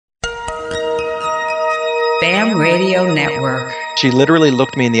BAM Radio Network. She literally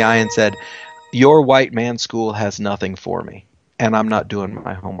looked me in the eye and said, "Your white man school has nothing for me, and I'm not doing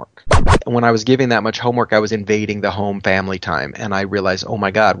my homework." When I was giving that much homework, I was invading the home family time, and I realized, oh my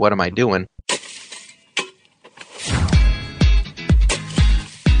God, what am I doing?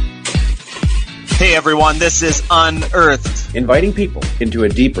 Hey everyone, this is Unearthed, inviting people into a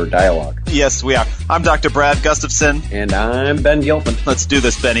deeper dialogue. Yes, we are. I'm Dr. Brad Gustafson. And I'm Ben Gilpin. Let's do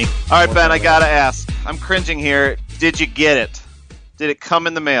this, Benny. All right, Ben, I gotta ask. I'm cringing here. Did you get it? Did it come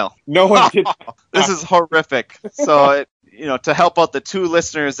in the mail? No one did. This is horrific. So, to help out the two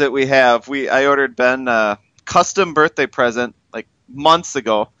listeners that we have, I ordered Ben a custom birthday present like months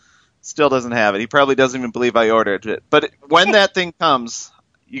ago. Still doesn't have it. He probably doesn't even believe I ordered it. But when that thing comes,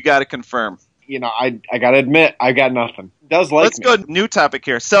 you got to confirm. I got to admit, I got nothing. Let's go new topic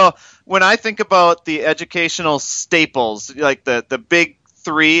here. So when I think about the educational staples, like the big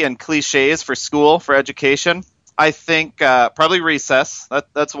three and cliches for school, for education, I think probably recess.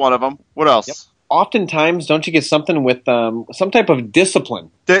 That's one of them. What else? Yep. Oftentimes, don't you get something with some type of discipline?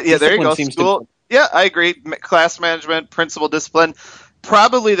 There you go. School. Yeah, I agree. Class management, principal discipline.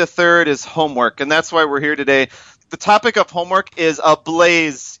 Probably the third is homework, and that's why we're here today. The topic of homework is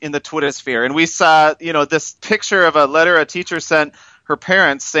ablaze in the Twitter sphere, and we saw, this picture of a letter a teacher sent her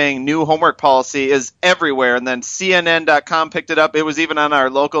parents saying new homework policy is everywhere, and then CNN.com picked it up. It was even on our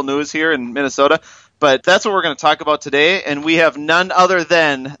local news here in Minnesota, but that's what we're going to talk about today, and we have none other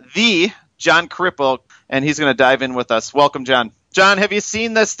than the John Carippo, and he's going to dive in with us. Welcome, John. John, have you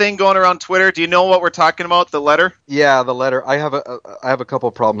seen this thing going around Twitter? Do you know what we're talking about, the letter? Yeah, the letter. I have a couple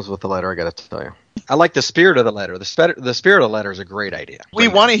of problems with the letter, I got to tell you. I like the spirit of the letter. The spirit of the letter is a great idea. We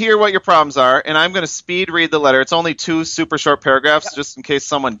want to hear what your problems are, and I'm going to speed read the letter. It's only 2 super short paragraphs, just in case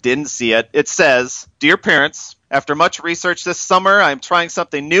someone didn't see it. It says, "Dear parents, after much research this summer, I'm trying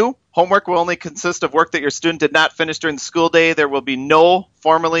something new. Homework will only consist of work that your student did not finish during the school day. There will be no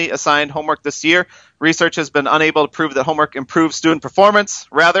formally assigned homework this year. Research has been unable to prove that homework improves student performance.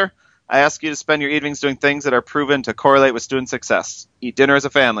 Rather, I ask you to spend your evenings doing things that are proven to correlate with student success. Eat dinner as a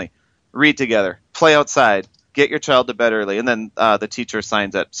family. Read together. Play outside. Get your child to bed early." And then the teacher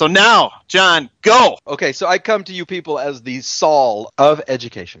signs it. So now, John, go! Okay, so I come to you people as the Saul of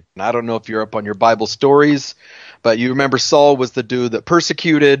education. And I don't know if you're up on your Bible stories, but you remember Saul was the dude that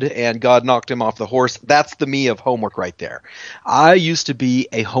persecuted and God knocked him off the horse. That's the me of homework right there. I used to be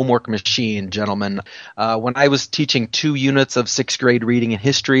a homework machine, gentlemen. When I was teaching 2 units of 6th grade reading and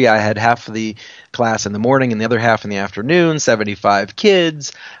history, I had half of the class in the morning and the other half in the afternoon, 75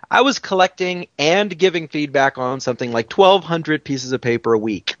 kids. I was collecting and giving feedback on something like 1,200 pieces of paper a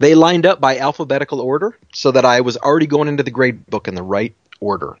week. They lined up by alphabetical order so that I was already going into the grade book in the right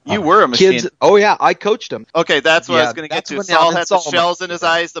order. You were a machine. Kids, oh yeah, I coached them. Okay, that's what I was going to get to. Saul had the shells in his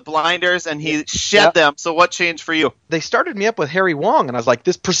eyes, the blinders, and he shed them. So what changed for you? They started me up with Harry Wong, and I was like,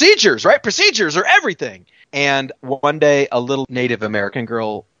 this procedures, right? Procedures are everything. And one day, a little Native American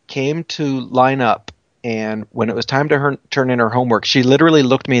girl came to line up, and when it was time to turn in her homework, she literally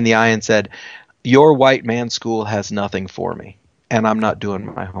looked me in the eye and said, "Your white man school has nothing for me, and I'm not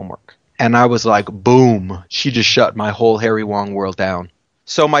doing my homework." And I was like, boom, she just shut my whole Harry Wong world down.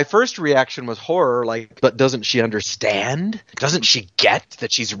 So my first reaction was horror, but doesn't she understand? Doesn't she get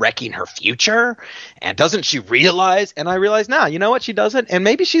that she's wrecking her future? And doesn't she realize? And I realized, you know what, she doesn't, and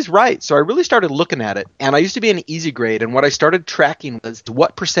maybe she's right. So I really started looking at it, and I used to be an easy grade, and what I started tracking was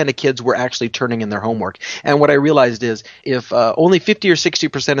what percent of kids were actually turning in their homework. And what I realized is if only 50 or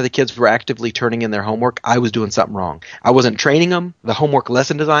 60% of the kids were actively turning in their homework, I was doing something wrong. I wasn't training them. The homework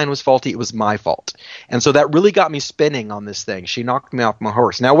lesson design was faulty. It was my fault. And so that really got me spinning on this thing. She knocked me off my horse.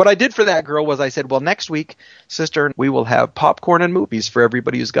 Now, what I did for that girl was I said, well, next week, sister, we will have popcorn and movies for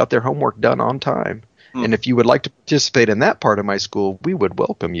everybody who's got their homework done on time. And if you would like to participate in that part of my school, we would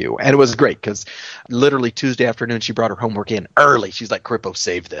welcome you. And it was great because literally Tuesday afternoon, she brought her homework in early. She's like, "Carippo,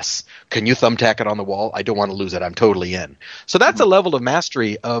 save this. Can you thumbtack it on the wall? I don't want to lose it. I'm totally in." So that's a level of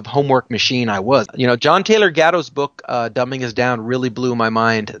mastery of homework machine I was. John Taylor Gatto's book, Dumbing Us Down, really blew my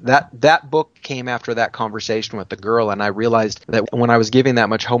mind. That book came after that conversation with the girl, and I realized that when I was giving that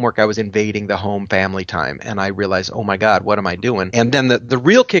much homework, I was invading the home family time. And I realized, oh my God, what am I doing? And then the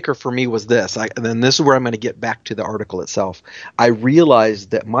real kicker for me was this. This is where I'm going to get back to the article itself. I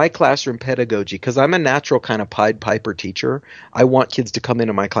realized that my classroom pedagogy, because I'm a natural kind of Pied Piper teacher, I want kids to come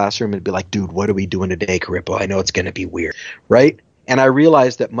into my classroom and be like, "Dude, what are we doing today, Carippo? I know it's going to be weird," right? And I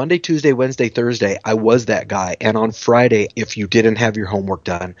realized that Monday, Tuesday, Wednesday, Thursday, I was that guy. And on Friday, if you didn't have your homework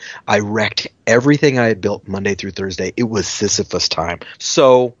done, I wrecked everything I had built Monday through Thursday. It was Sisyphus time.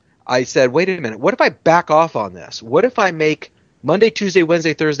 So I said, wait a minute, what if I back off on this? What if I make Monday, Tuesday,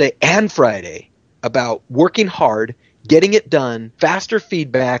 Wednesday, Thursday, and Friday about working hard, getting it done, faster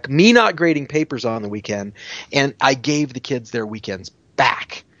feedback, me not grading papers on the weekend, and I gave the kids their weekends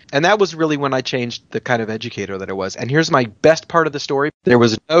back. And that was really when I changed the kind of educator that I was. And here's my best part of the story. There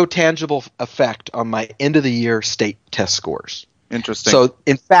was no tangible effect on my end of the year state test scores. Interesting. So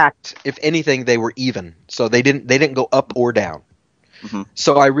in fact, if anything, they were even. So they didn't go up or down. Mm-hmm.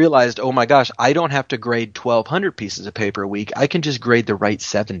 So I realized, oh my gosh, I don't have to grade 1,200 pieces of paper a week. I can just grade the right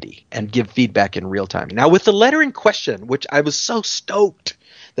 70 and give feedback in real time. Now with the letter in question, which I was so stoked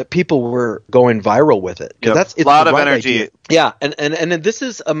that people were going viral with it. Yep. It's a lot of right energy. Idea. Yeah, and this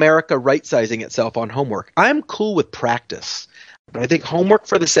is America right-sizing itself on homework. I'm cool with practice. But I think homework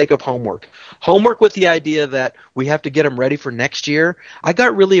for the sake of homework. Homework with the idea that we have to get them ready for next year. I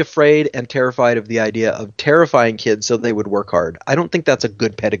got really afraid and terrified of the idea of terrifying kids so they would work hard. I don't think that's a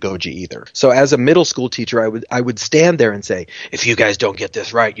good pedagogy either. So as a middle school teacher, I would stand there and say, if you guys don't get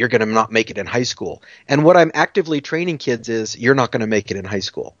this right, you're going to not make it in high school. And what I'm actively training kids is, you're not going to make it in high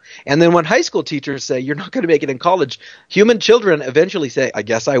school. And then when high school teachers say, you're not going to make it in college, human children eventually say, I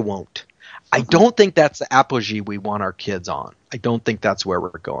guess I won't. I don't think that's the apogee we want our kids on. I don't think that's where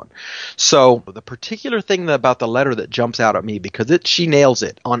we're going. So the particular thing about the letter that jumps out at me, because she nails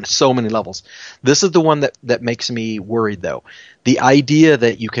it on so many levels. This is the one that makes me worried, though. The idea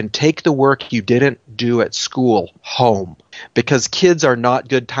that you can take the work you didn't do at school home, because kids are not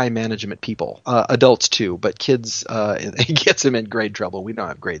good time management people. Adults too, but kids, it gets them in grade trouble. We don't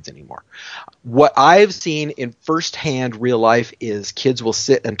have grades anymore. What I've seen in firsthand real life is kids will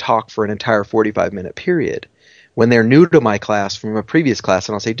sit and talk for an entire 45-minute period when they're new to my class from a previous class,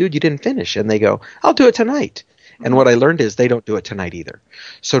 and I'll say, dude, you didn't finish. And they go, I'll do it tonight. And what I learned is they don't do it tonight either.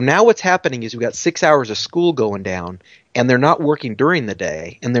 So now what's happening is we've got 6 hours of school going down, and they're not working during the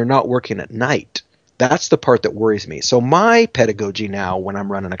day, and they're not working at night. That's the part that worries me. So my pedagogy now when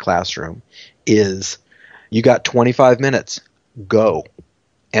I'm running a classroom is, you got 25 minutes, go.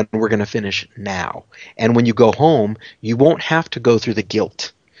 And we're going to finish now. And when you go home, you won't have to go through the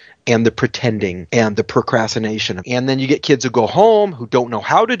guilt and the pretending and the procrastination. And then you get kids who go home who don't know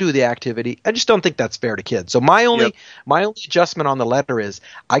how to do the activity. I just don't think that's fair to kids. So my only adjustment on the letter is,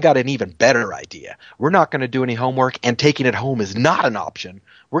 I got an even better idea. We're not going to do any homework, and taking it home is not an option.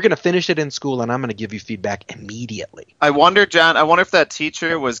 We're going to finish it in school, and I'm going to give you feedback immediately. I wonder, John, if that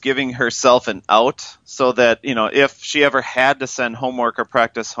teacher was giving herself an out, so that, if she ever had to send homework or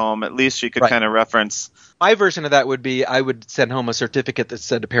practice home, at least she could kind of reference. My version of that would be, I would send home a certificate that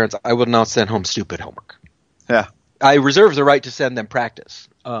said to parents, I will not send home stupid homework. Yeah. I reserve the right to send them practice.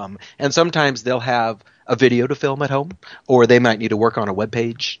 And sometimes they'll have a video to film at home, or they might need to work on a web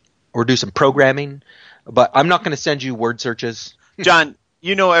page or do some programming. But I'm not going to send you word searches. John,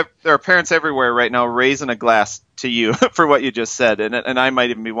 there are parents everywhere right now raising a glass to you for what you just said, and I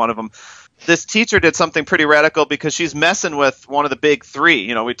might even be one of them. This teacher did something pretty radical, because she's messing with one of the big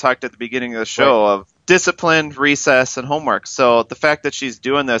three. We talked at the beginning of the show of discipline, recess, and homework. So the fact that she's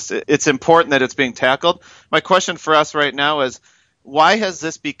doing this, it's important that it's being tackled. My question for us right now is, why has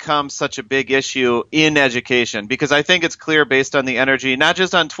this become such a big issue in education? Because I think it's clear based on the energy, not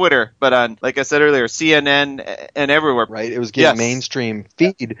just on Twitter, but on, like I said earlier, CNN and everywhere. Right. It was getting mainstream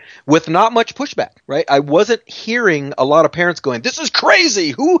feed with not much pushback. Right. I wasn't hearing a lot of parents going, this is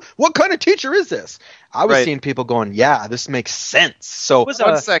crazy. What kind of teacher is this? I was seeing people going, yeah, this makes sense. So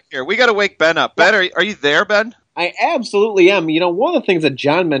one sec here. We got to wake Ben up. Ben, are you there, Ben? I absolutely am. One of the things that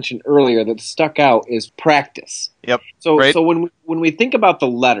John mentioned earlier that stuck out is practice. Yep. So when we think about the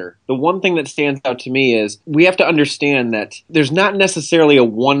letter, the one thing that stands out to me is we have to understand that there's not necessarily a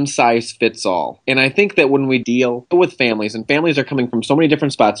one-size-fits-all. And I think that when we deal with families, and families are coming from so many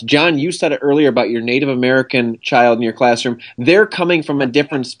different spots. John, you said it earlier about your Native American child in your classroom. They're coming from a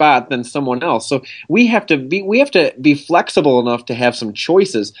different spot than someone else. So we have to be flexible enough to have some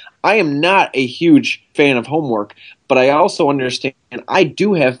choices. I am not a huge fan of homework, but I also understand I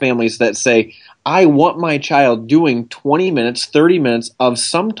do have families that say, I want my child doing 20 minutes, 30 minutes of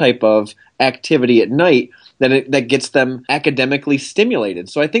some type of activity at night that gets them academically stimulated.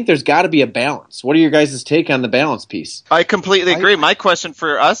 So I think there's got to be a balance. What are your guys' take on the balance piece? I completely agree. My question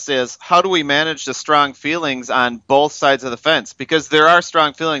for us is, how do we manage the strong feelings on both sides of the fence? Because there are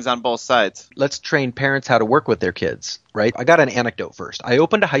strong feelings on both sides. Let's train parents how to work with their kids. right? I got an anecdote first. I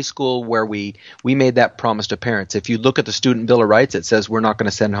opened a high school where we made that promise to parents. If you look at the Student Bill of Rights, it says we're not going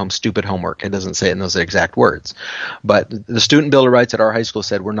to send home stupid homework. It doesn't say it in those exact words. But the Student Bill of Rights at our high school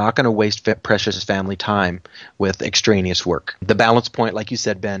said we're not going to waste precious family time with extraneous work. The balance point, like you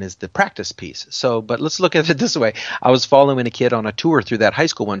said, Ben, is the practice piece. So, but let's look at it this way. I was following a kid on a tour through that high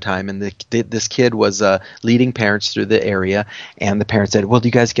school one time, and this kid was leading parents through the area, and the parents said, well, do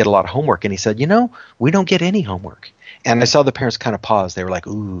you guys get a lot of homework? And he said, we don't get any homework. And I saw the parents kind of pause. They were like,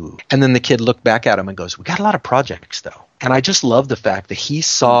 ooh. And then the kid looked back at him and goes, we got a lot of projects, though. And I just love the fact that he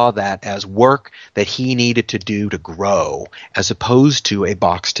saw that as work that he needed to do to grow, as opposed to a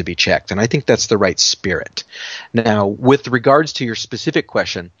box to be checked. And I think that's the right spirit. Now, with regards to your specific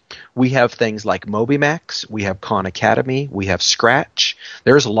question, we have things like MobyMax, we have Khan Academy, we have Scratch.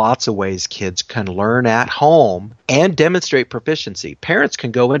 There's lots of ways kids can learn at home and demonstrate proficiency. Parents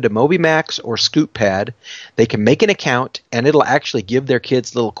can go into MobyMax or ScoopPad. They can make an account, and it'll actually give their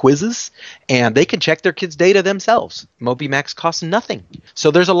kids little quizzes, and they can check their kids' data themselves. MobyMax costs nothing.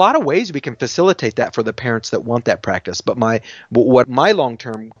 So there's a lot of ways we can facilitate that for the parents that want that practice. But what my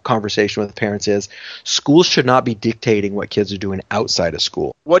long-term conversation with parents is, schools should not be dictating what kids are doing outside of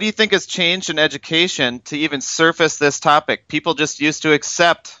school. What do you think has changed in education to even surface this topic? People just used to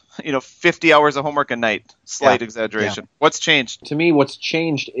accept 50 hours of homework a night. Slight exaggeration. Yeah. What's changed? To me, what's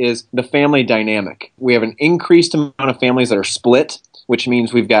changed is the family dynamic. We have an increased amount of families that are split, which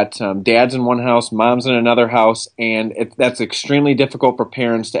means we've got dads in one house, moms in another house, and that's extremely difficult for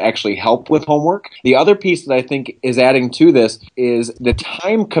parents to actually help with homework. The other piece that I think is adding to this is the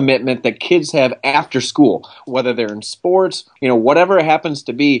time commitment that kids have after school, whether they're in sports, whatever it happens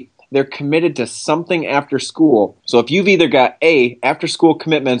to be. They're committed to something after school. So if you've either got A, after school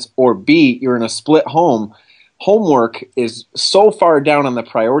commitments, or B, you're in a split home, homework is so far down on the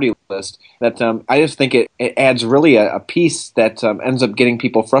priority list that I just think it adds really a piece that ends up getting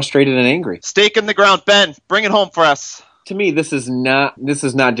people frustrated and angry. Stake in the ground. Ben, bring it home for us. To me, this is not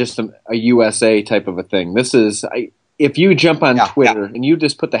just a USA type of a thing. This is... If you jump on Twitter and you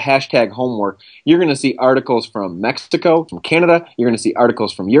just put the hashtag homework, you're going to see articles from Mexico, from Canada. You're going to see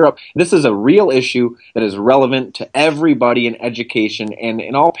articles from Europe. This is a real issue that is relevant to everybody in education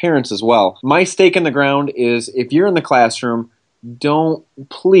and all parents as well. My stake in the ground is if you're in the classroom,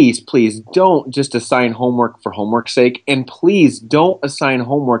 please don't just assign homework for homework's sake. And please don't assign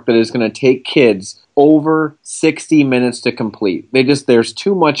homework that is going to take kids over 60 minutes to complete. There's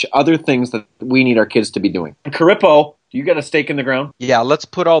too much other things that we need our kids to be doing. Carippo, you got a stake in the ground? Yeah, let's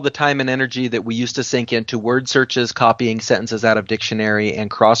put all the time and energy that we used to sink into word searches, copying sentences out of dictionary, and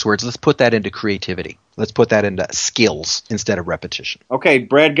crosswords. Let's put that into creativity. Let's put that into skills instead of repetition. Okay,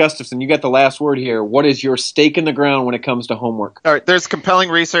 Brad Gustafson, you got the last word here. What is your stake in the ground when it comes to homework? All right, there's compelling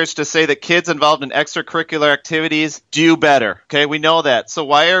research to say that kids involved in extracurricular activities do better. Okay, we know that. So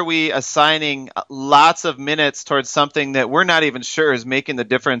why are we assigning lots of minutes towards something that we're not even sure is making the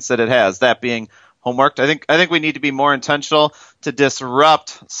difference that it has, that being homework? I think we need to be more intentional to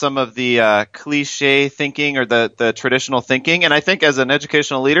disrupt some of the cliche thinking or the traditional thinking. And I think as an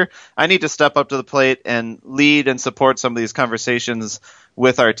educational leader, I need to step up to the plate and lead and support some of these conversations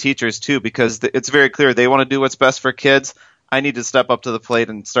with our teachers too, because it's very clear they want to do what's best for kids. I need to step up to the plate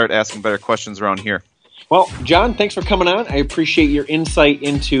and start asking better questions around here. Well, John, thanks for coming on. I appreciate your insight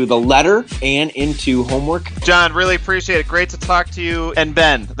into the letter and into homework. John, really appreciate it. Great to talk to you. And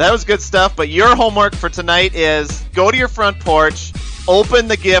Ben, that was good stuff, but your homework for tonight is go to your front porch, open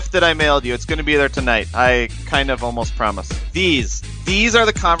the gift that I mailed you. It's going to be there tonight. I kind of almost promise. These are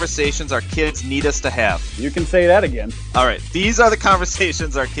the conversations our kids need us to have. You can say that again. All right. These are the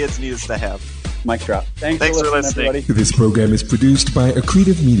conversations our kids need us to have. Mic drop. Thanks for listening, everybody. This program is produced by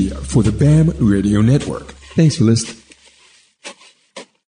Accretive Media for the BAM Radio Network. Thanks for listening.